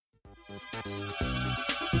Welcome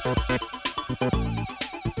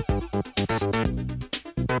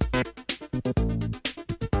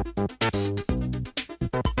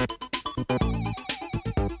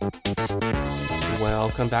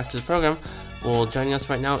back to the program. Well, joining us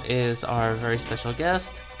right now is our very special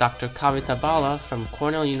guest, Dr. Kavita Bala from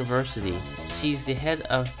Cornell University. She's the head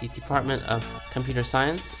of the Department of Computer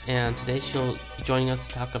Science, and today she'll be joining us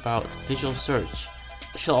to talk about visual search.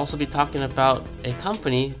 She'll also be talking about a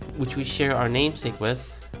company which we share our namesake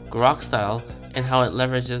with, GrokStyle, and how it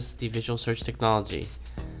leverages the visual search technology.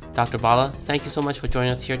 Dr. Bala, thank you so much for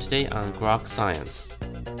joining us here today on Grok Science.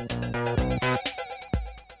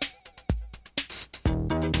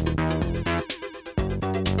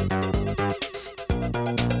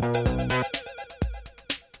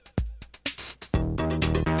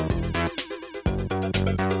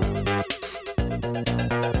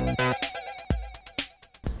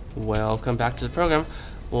 Welcome back to the program.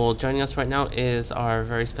 Well, joining us right now is our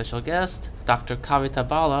very special guest, Dr. Kavita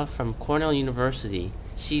Bala from Cornell University.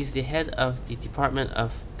 She's the head of the Department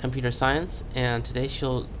of Computer Science, and today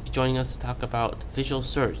she'll be joining us to talk about visual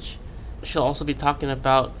search. She'll also be talking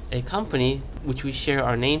about a company which we share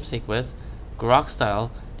our namesake with,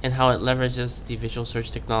 GrokStyle, and how it leverages the visual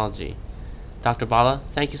search technology. Dr. Bala,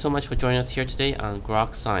 thank you so much for joining us here today on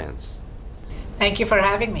Grok Science. Thank you for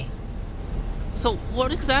having me. So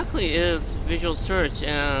what exactly is visual search,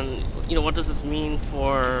 and what does this mean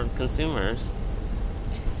for consumers?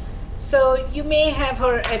 So you may have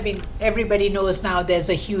heard, everybody knows now there's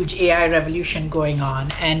a huge AI revolution going on.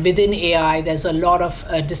 And within AI, there's a lot of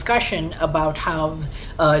discussion about how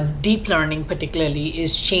deep learning particularly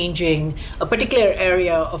is changing a particular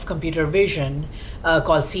area of computer vision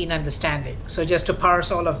called scene understanding. So just to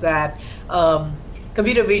parse all of that,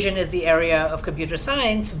 computer vision is the area of computer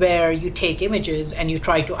science where you take images and you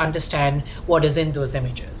try to understand what is in those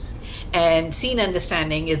images. And scene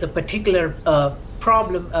understanding is a particular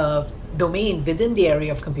domain within the area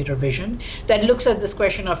of computer vision that looks at this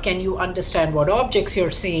question of, can you understand what objects you're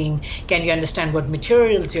seeing? Can you understand what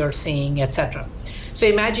materials you're seeing, etc.? So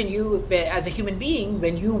imagine you as a human being,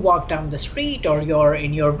 when you walk down the street or you're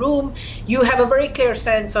in your room, you have a very clear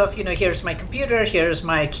sense of, here's my computer, here's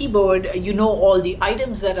my keyboard, all the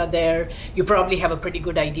items that are there. You probably have a pretty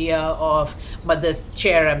good idea of, but this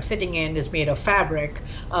chair I'm sitting in is made of fabric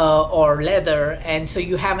or leather, and so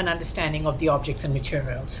you have an understanding of the objects and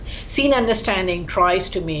materials. Scene understanding tries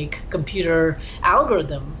to make computer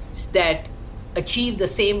algorithms that achieve the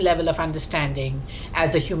same level of understanding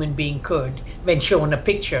as a human being could when shown a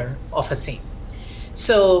picture of a scene.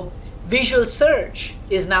 So visual search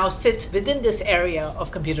now sits within this area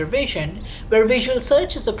of computer vision, where visual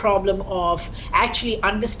search is a problem of actually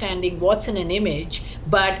understanding what's in an image,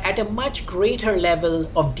 but at a much greater level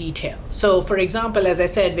of detail. So for example, as I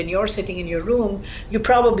said, when you're sitting in your room, you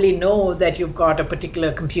probably know that you've got a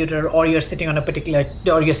particular computer, or you're sitting on a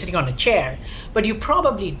chair, but you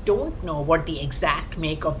probably don't know what the exact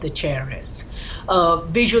make of the chair is.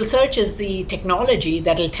 Visual search is the technology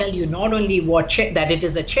that'll tell you not only that it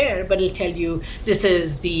is a chair, but it'll tell you this is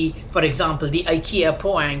for example, the IKEA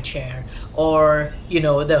Poang chair, or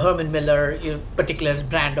the Herman Miller particular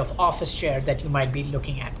brand of office chair that you might be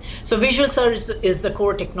looking at. So visual search is the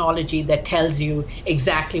core technology that tells you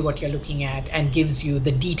exactly what you're looking at and gives you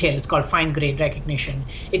the detail. It's called fine grained recognition.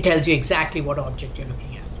 It tells you exactly what object you're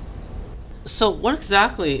looking at. So what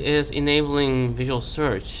exactly is enabling visual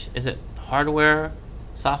search? Is it hardware,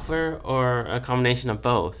 software, or a combination of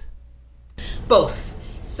both? Both.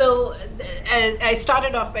 So I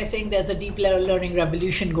started off by saying there's a deep learning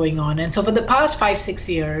revolution going on. And so for the past 5-6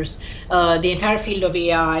 years, the entire field of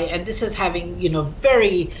AI, and this is having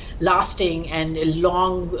very lasting and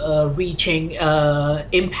long-reaching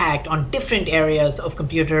impact on different areas of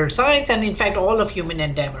computer science and in fact all of human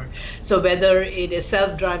endeavor. So whether it is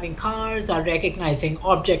self-driving cars are recognizing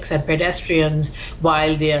objects and pedestrians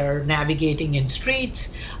while they're navigating in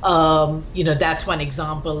streets, that's one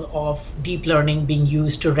example of deep learning being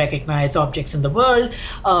used to recognize objects in the world.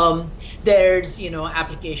 There's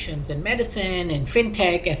applications in medicine, in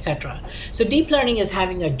fintech, etc. So deep learning is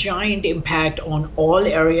having a giant impact on all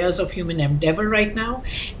areas of human endeavor right now.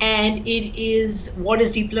 And what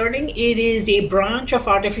is deep learning? It is a branch of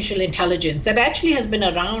artificial intelligence that actually has been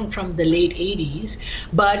around from the late 80s,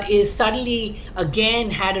 but is suddenly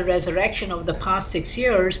again had a resurrection over the past 6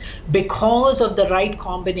 years because of the right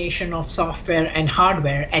combination of software and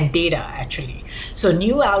hardware and data, actually. So new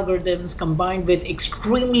new algorithms combined with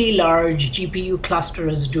extremely large GPU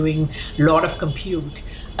clusters doing a lot of compute,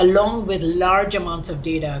 along with large amounts of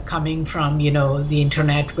data coming from, the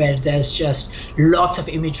internet, where there's just lots of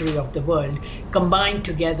imagery of the world, combined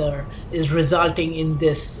together is resulting in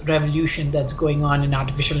this revolution that's going on in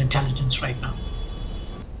artificial intelligence right now.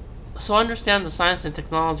 So I understand the science and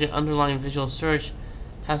technology underlying visual search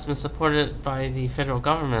has been supported by the federal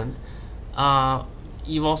government.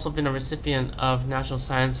 You've also been a recipient of National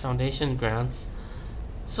Science Foundation grants.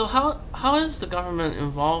 So how is the government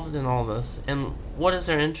involved in all this, and what is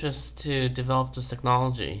their interest to develop this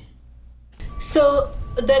technology? So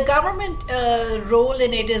the government role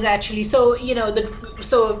in it is actually,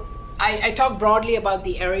 I talk broadly about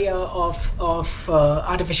the area of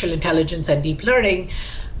artificial intelligence and deep learning.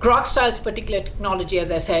 GrokStyle's particular technology, as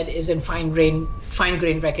I said, is in fine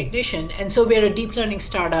grain recognition. And so we're a deep learning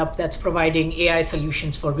startup that's providing AI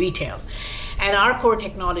solutions for retail. And our core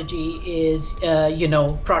technology is,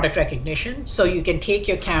 product recognition. So you can take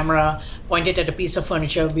your camera, point it at a piece of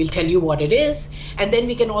furniture, we'll tell you what it is. And then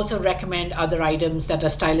we can also recommend other items that are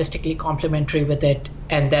stylistically complementary with it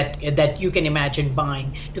and that you can imagine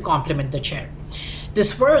buying to complement the chair.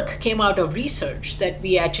 This work came out of research that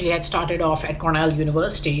we actually had started off at Cornell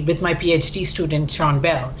University with my PhD student, Sean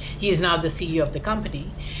Bell. He is now the CEO of the company.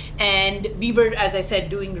 And we were, as I said,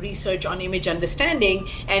 doing research on image understanding,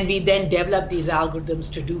 and we then developed these algorithms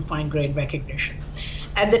to do fine grain recognition.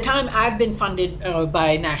 At the time, I've been funded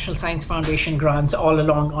by National Science Foundation grants all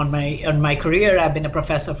along on my career. I've been a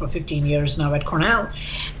professor for 15 years now at Cornell.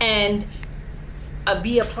 And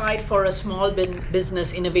we applied for a small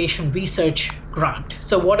business innovation research grant.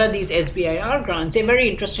 So what are these SBIR grants? They're very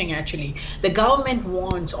interesting, actually. The government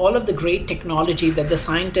wants all of the great technology that the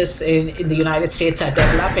scientists in the United States are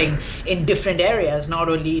developing in different areas, not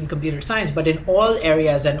only in computer science, but in all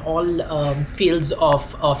areas and all fields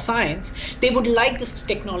of science. They would like this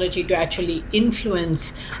technology to actually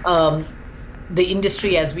influence the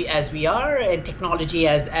industry as we are, and technology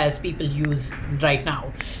as people use right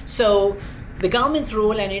now. So the government's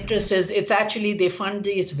role and interest is they fund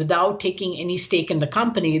these without taking any stake in the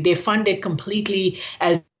company. They fund it completely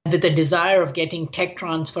with the desire of getting tech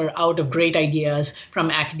transfer out of great ideas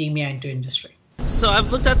from academia into industry. So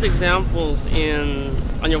I've looked at the examples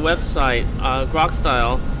on your website,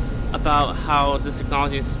 GrokStyle, about how this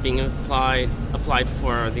technology is being applied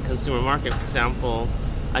for the consumer market. For example,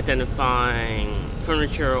 identifying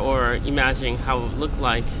furniture or imagining how it would look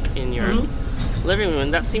like in your living room.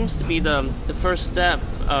 And that seems to be the first step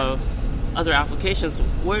of other applications.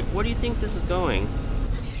 Where do you think this is going?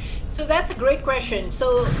 So that's a great question.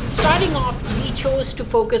 So starting off, we chose to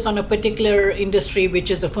focus on a particular industry, which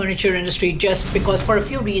is the furniture industry, just because for a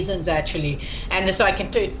few reasons, actually. And so I can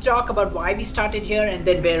talk about why we started here and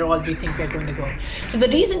then where all we think we're going to go. So the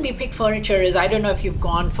reason we picked furniture is, I don't know if you've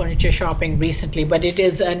gone furniture shopping recently, but it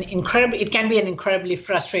can be an incredibly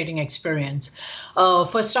frustrating experience.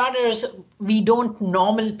 For starters,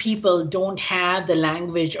 normal people don't have the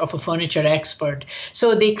language of a furniture expert.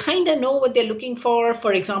 So they kind of know what they're looking for.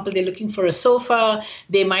 For example, they're looking for a sofa.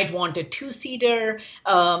 They might want a two-seater.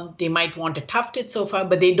 They might want a tufted sofa,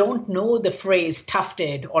 but they don't know the phrase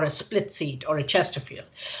tufted or a split seat or a Chesterfield.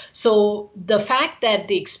 So the fact that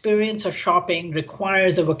the experience of shopping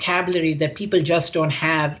requires a vocabulary that people just don't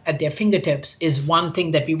have at their fingertips is one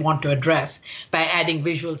thing that we want to address by adding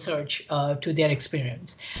visual search to their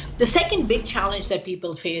experience. The second big challenge that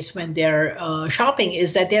people face when they're shopping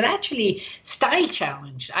is that they're actually style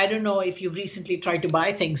challenged. I don't know if you've recently tried to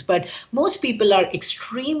buy things, but most people are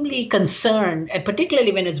extremely concerned, and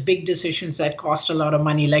particularly when it's big decisions that cost a lot of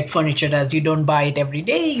money, like furniture does. You don't buy it every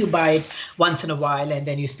day, you buy it once in a while, and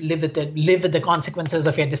then you live with the consequences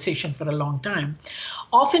of your decision for a long time.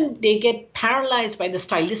 Often they get paralyzed by the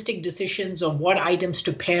stylistic decisions of what items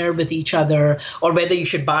to pair with each other, or whether you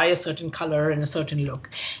should buy a certain color and a certain look.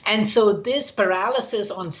 And so this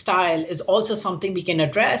paralysis on style is also something we can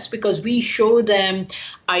address, because we show them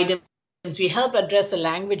items. We help address the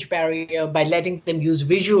language barrier by letting them use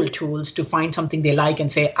visual tools to find something they like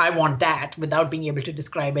and say, I want that, without being able to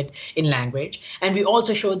describe it in language. And we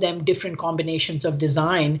also show them different combinations of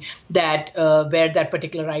design that where that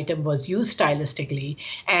particular item was used stylistically.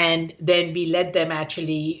 And then we let them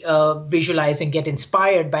actually visualize and get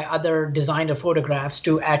inspired by other designer photographs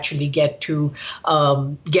to actually get to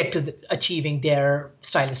achieving their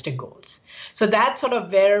stylistic goals. So that's sort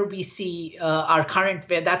of where we see our current,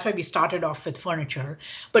 where that's why we started off with furniture.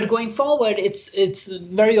 But going forward, it's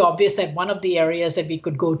very obvious that one of the areas that we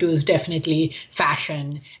could go to is definitely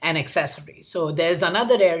fashion and accessories. So there's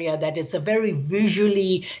another area that it's a very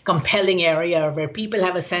visually compelling area where people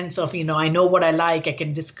have a sense of, I know what I like.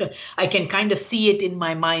 I can kind of see it in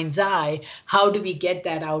my mind's eye. How do we get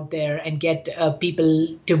that out there and get people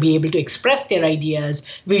to be able to express their ideas?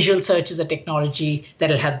 Visual search is a technology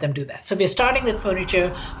that'll help them do that. So we're starting with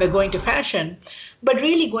furniture, we're going to fashion, but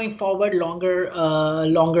really going forward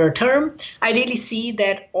longer term, I really see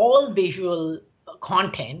that all visual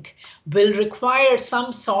content will require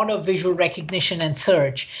some sort of visual recognition and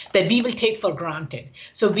search that we will take for granted.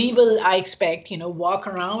 So we will, I expect, walk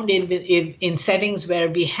around in settings where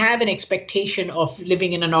we have an expectation of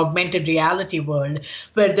living in an augmented reality world,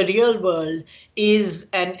 where the real world is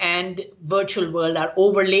and virtual world are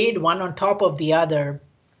overlaid one on top of the other.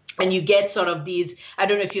 And you get sort of these, I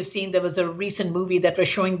don't know if you've seen, there was a recent movie that was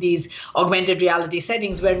showing these augmented reality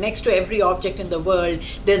settings where next to every object in the world,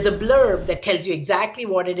 there's a blurb that tells you exactly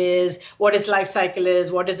what it is, what its life cycle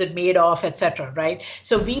is, what is it made of, etc. Right?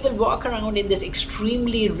 So we will walk around in this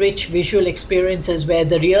extremely rich visual experiences where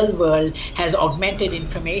the real world has augmented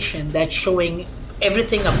information that's showing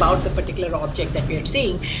everything about the particular object that we are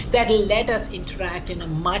seeing, that will let us interact in a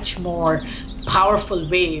much more powerful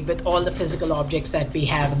way with all the physical objects that we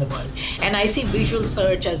have in the world. And I see visual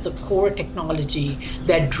search as the core technology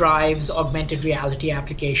that drives augmented reality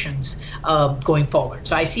applications going forward.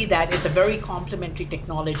 So I see that it's a very complementary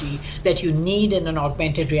technology that you need in an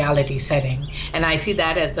augmented reality setting. And I see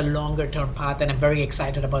that as the longer term path, and I'm very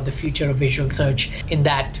excited about the future of visual search in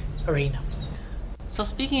that arena. So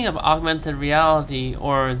speaking of augmented reality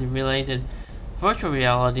or the related virtual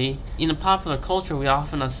reality, in popular culture, we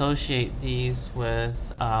often associate these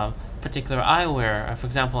with particular eyewear. For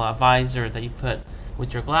example, a visor that you put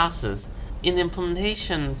with your glasses. In the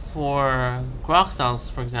implementation for Grok Styles,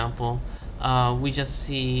 for example, we just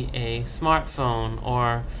see a smartphone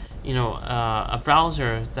or a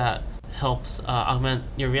browser that helps augment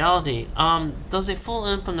your reality. Does a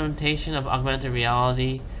full implementation of augmented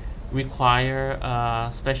reality require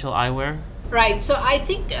special eyewear? Right. So I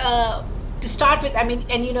think to start with,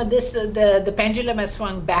 this the pendulum has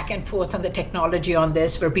swung back and forth on the technology on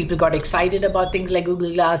this, where people got excited about things like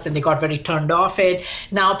Google Glass and they got very turned off it.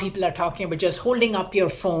 Now people are talking about just holding up your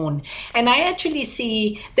phone. And I actually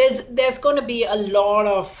see there's going to be a lot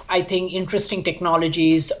of, I think, interesting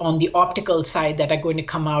technologies on the optical side that are going to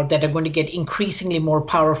come out that are going to get increasingly more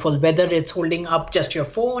powerful, whether it's holding up just your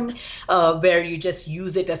phone, where you just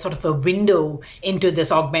use it as sort of a window into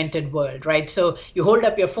this augmented world, right? So you hold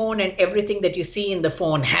up your phone and everything that you see in the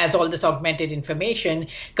phone has all this augmented information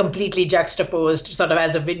completely juxtaposed, sort of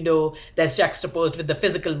as a window that's juxtaposed with the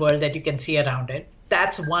physical world that you can see around it.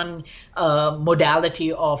 That's one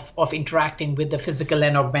modality of interacting with the physical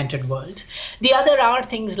and augmented world. The other are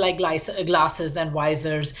things like glasses and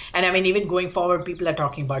visors. And even going forward, people are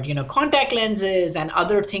talking about, contact lenses and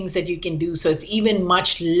other things that you can do. So it's even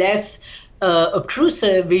much less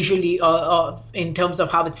obtrusive visually in terms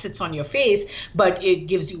of how it sits on your face, but it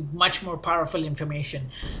gives you much more powerful information.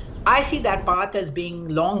 I see that path as being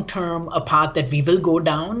long-term a path that we will go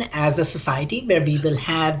down as a society, where we will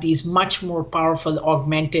have these much more powerful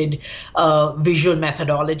augmented visual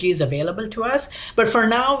methodologies available to us. But for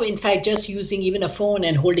now, in fact, just using even a phone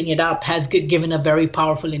and holding it up has given a very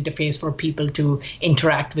powerful interface for people to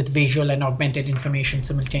interact with visual and augmented information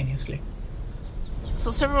simultaneously. So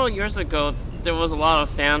several years ago, there was a lot of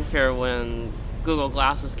fanfare when Google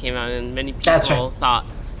Glasses came out, and many people thought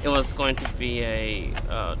it was going to be a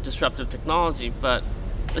disruptive technology, but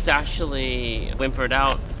it's actually whimpered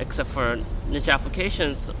out except for niche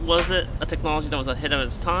applications. Was it a technology that was ahead of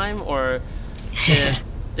its time, or did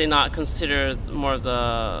they not consider more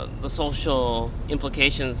the social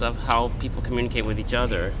implications of how people communicate with each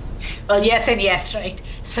other? Well, yes and yes, right?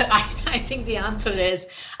 So I think the answer is,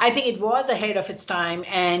 I think it was ahead of its time.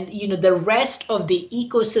 And, the rest of the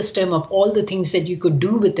ecosystem of all the things that you could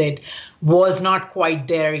do with it was not quite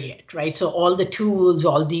there yet, right? So all the tools,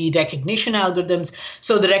 all the recognition algorithms.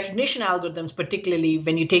 So the recognition algorithms, particularly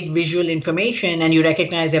when you take visual information and you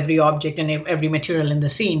recognize every object and every material in the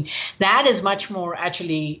scene, that is much more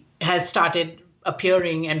actually has started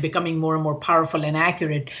appearing and becoming more and more powerful and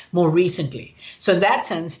accurate more recently. So in that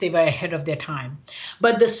sense, they were ahead of their time.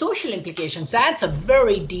 But the social implications, that's a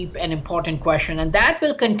very deep and important question. And that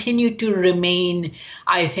will continue to remain,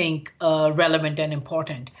 I think, relevant and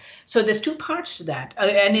important. So there's two parts to that.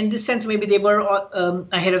 And in this sense, maybe they were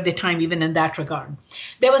ahead of their time, even in that regard.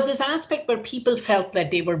 There was this aspect where people felt that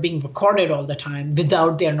they were being recorded all the time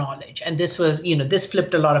without their knowledge. And this was, this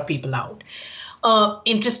flipped a lot of people out.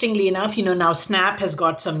 Interestingly enough, now Snap has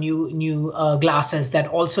got some new glasses that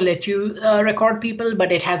also let you record people,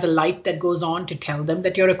 but it has a light that goes on to tell them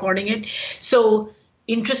that you're recording it. So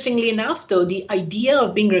interestingly enough, though, the idea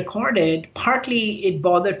of being recorded, partly it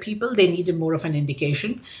bothered people. They needed more of an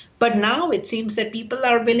indication. But now it seems that people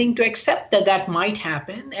are willing to accept that that might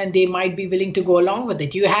happen, and they might be willing to go along with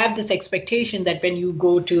it. You have this expectation that when you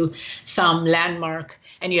go to some landmark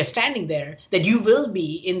and you're standing there, that you will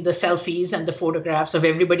be in the selfies and the photographs of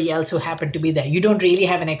everybody else who happened to be there. You don't really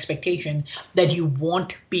have an expectation that you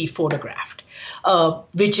won't be photographed,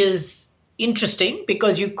 which is interesting,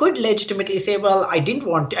 because you could legitimately say, well, I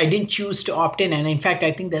didn't choose to opt in. And in fact,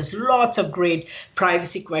 I think there's lots of great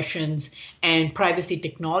privacy questions and privacy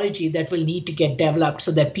technology that will need to get developed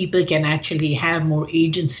so that people can actually have more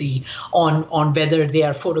agency on whether they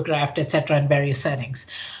are photographed, et cetera, in various settings.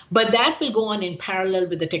 But that will go on in parallel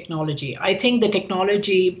with the technology. I think the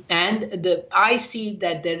technology I see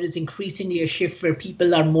that there is increasingly a shift where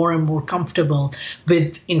people are more and more comfortable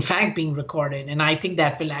with, in fact, being recorded. And I think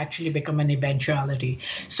that will actually become an eventuality.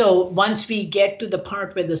 So once we get to the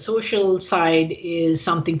part where the social side is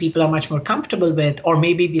something people are much more comfortable with, or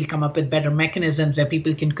maybe we'll come up with better mechanisms where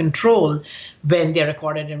people can control when they're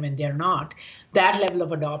recorded and when they're not, that level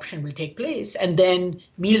of adoption will take place. And then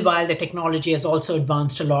meanwhile, the technology has also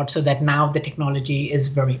advanced a lot so that now the technology is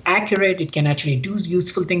very accurate. It can actually do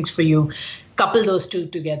useful things for you. Couple those two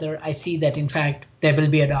together, I see that, in fact, there will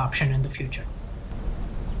be adoption in the future.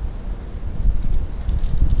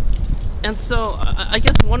 And so I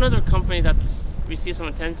guess one other company that's received some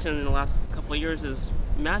attention in the last couple of years is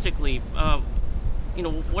Magic Leap.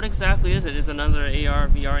 What exactly is it? Is it another AR,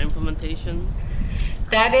 VR implementation?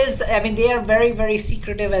 That is, they are very, very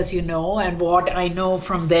secretive, as you know, and what I know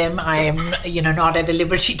from them, I am, not at a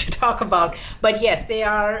liberty to talk about. But yes, they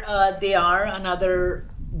are an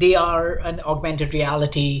augmented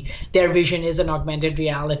reality. Their vision is an augmented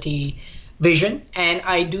reality vision, and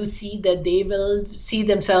I do see that they will see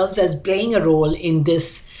themselves as playing a role in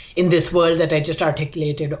this world that I just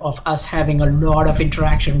articulated, of us having a lot of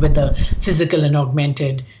interaction with the physical and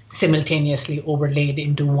augmented simultaneously overlaid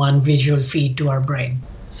into one visual feed to our brain.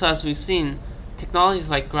 So as we've seen, technologies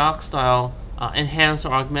like Grok Style enhance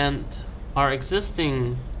or augment our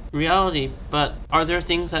existing reality, but are there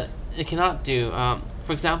things that it cannot do?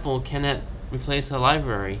 For example, can it replace a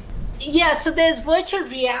library? Yeah, so there's virtual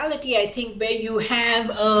reality, I think, where you have,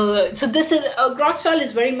 so this is, Grok Style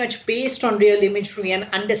is very much based on real imagery and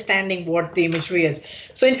understanding what the imagery is.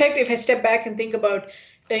 So in fact, if I step back and think about,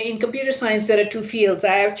 in computer science, there are two fields.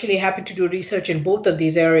 I actually happen to do research in both of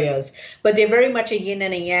these areas, but they're very much a yin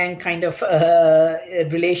and a yang kind of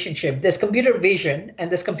relationship. There's computer vision and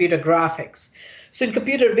there's computer graphics. So in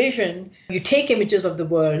computer vision, you take images of the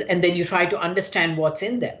world and then you try to understand what's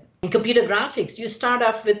in them. In computer graphics, you start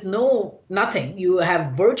off with nothing. You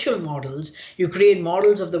have virtual models. You create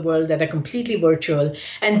models of the world that are completely virtual,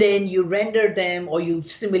 and then you render them or you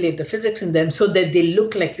simulate the physics in them so that they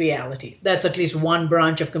look like reality. That's at least one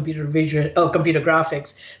branch of computer vision or computer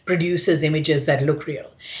graphics produces images that look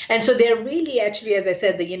real. And so they're really, actually, as I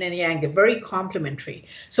said, the yin and yang, they're very complementary.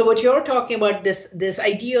 So what you're talking about, this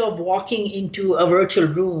idea of walking into a virtual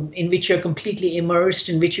room in which you're completely immersed,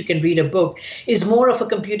 in which you can read a book, is more of a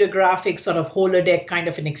computer graphics sort of holodeck kind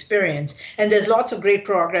of an experience. And there's lots of great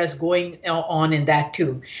progress going on in that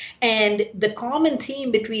too. And the common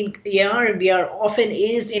theme between AR and VR often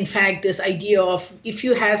is, in fact, this idea of, if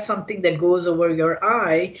you have something that goes over your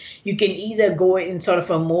eye, you can either go in sort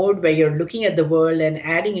of a mode where you're looking at the world and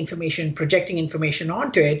adding information, projecting information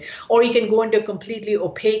onto it, or you can go into a completely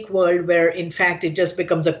opaque world where, in fact, it just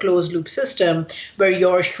becomes a closed loop system where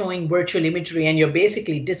you're showing virtual imagery and you're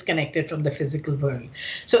basically disconnected from the physical world.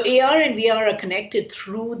 So AR and VR are connected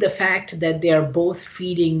through the fact that they are both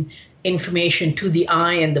feeding information to the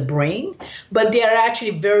eye and the brain, but they are actually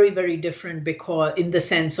very, very different, because in the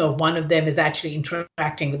sense of one of them is actually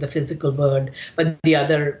interacting with the physical world, but the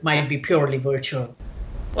other might be purely virtual.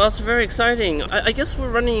 Well, it's very exciting. I guess we're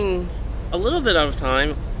running a little bit out of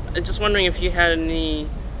time. I'm just wondering if you had any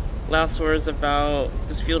last words about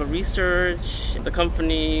this field of research, the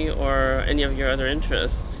company, or any of your other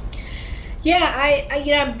interests.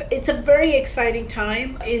 Yeah, it's a very exciting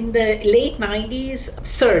time. In the late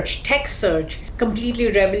 90s, tech search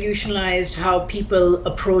completely revolutionized how people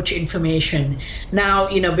approach information. Now,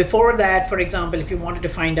 before that, for example, if you wanted to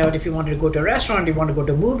find out if you wanted to go to a restaurant, you want to go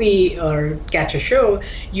to a movie or catch a show,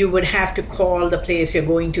 you would have to call the place you're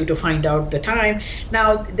going to find out the time.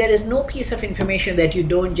 Now, there is no piece of information that you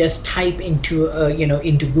don't just type into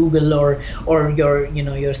Google or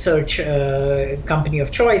your search company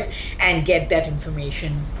of choice and get that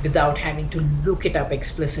information without having to look it up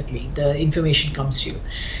explicitly. The information comes to you.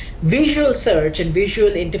 Visual search and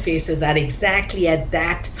visual interfaces are exactly at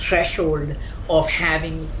that threshold of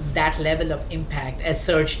having that level of impact as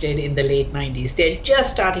search did in the late 90s. They're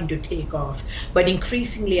just starting to take off. But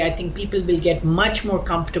increasingly, I think people will get much more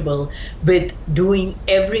comfortable with doing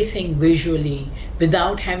everything visually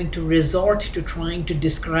without having to resort to trying to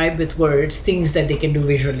describe with words things that they can do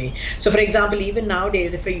visually. So for example, even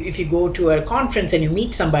nowadays, if you go to a conference and you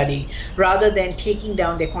meet somebody, rather than taking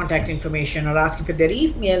down their contact information or asking for their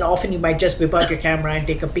email, often you might just whip out your camera and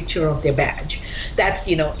take a picture of their badge. That's,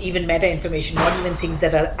 even meta information, not even things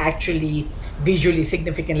that are actually visually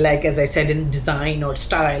significant, like, as I said, in design or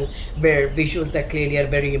style, where visuals are clearly a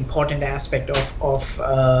very important aspect of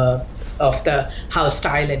the how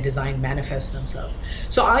style and design manifests themselves.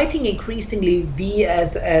 So I think increasingly we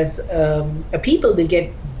as a people will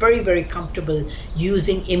get very, very comfortable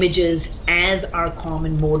using images as our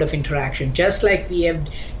common mode of interaction, just like we have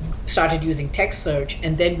started using text search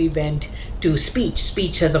and then we went to speech.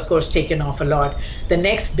 Speech has, of course, taken off a lot. The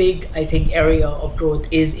next big, I think, area of growth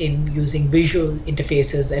is in using visual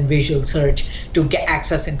interfaces and visual search to get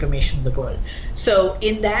access information in the world. So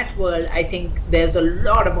in that world, I think there's a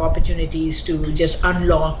lot of opportunities to just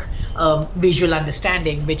unlock visual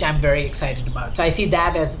understanding, which I'm very excited about. So I see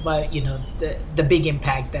that as the big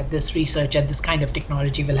impact that this research and this kind of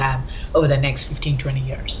technology will have over the next 15, 20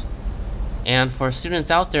 years. And for students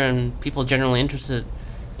out there and people generally interested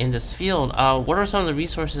in this field, what are some of the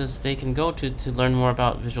resources they can go to learn more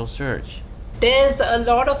about visual search? There's a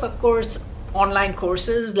lot of course, online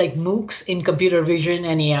courses like MOOCs in computer vision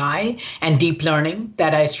and AI and deep learning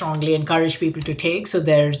that I strongly encourage people to take. So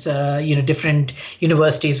there's, different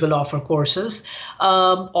universities will offer courses.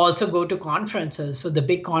 Also go to conferences. So the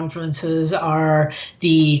big conferences are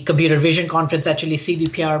the Computer Vision Conference. Actually,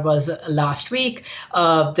 CVPR was last week.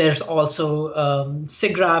 There's also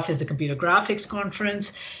SIGGRAPH is the Computer Graphics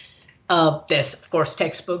Conference. There's, of course,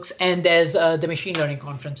 textbooks, and there's the machine learning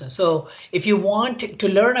conferences. So if you want to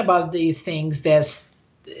learn about these things, there's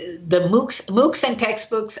the MOOCs and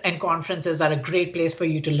textbooks and conferences are a great place for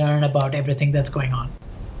you to learn about everything that's going on.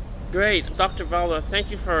 Great. Dr. Bala,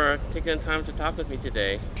 thank you for taking the time to talk with me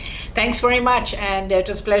today. Thanks very much, and it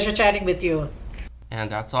was a pleasure chatting with you. And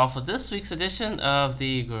that's all for this week's edition of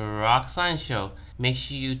the Grok Science Show. Make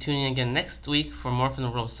sure you tune in again next week for more from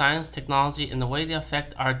the world of science, technology, and the way they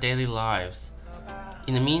affect our daily lives.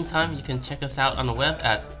 In the meantime, you can check us out on the web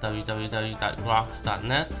at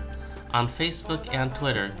www.groks.net, on Facebook and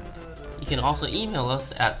Twitter. You can also email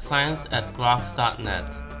us at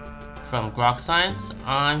science@groks.net. From Grok Science,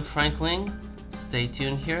 I'm Frank Ling. Stay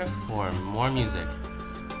tuned here for more music.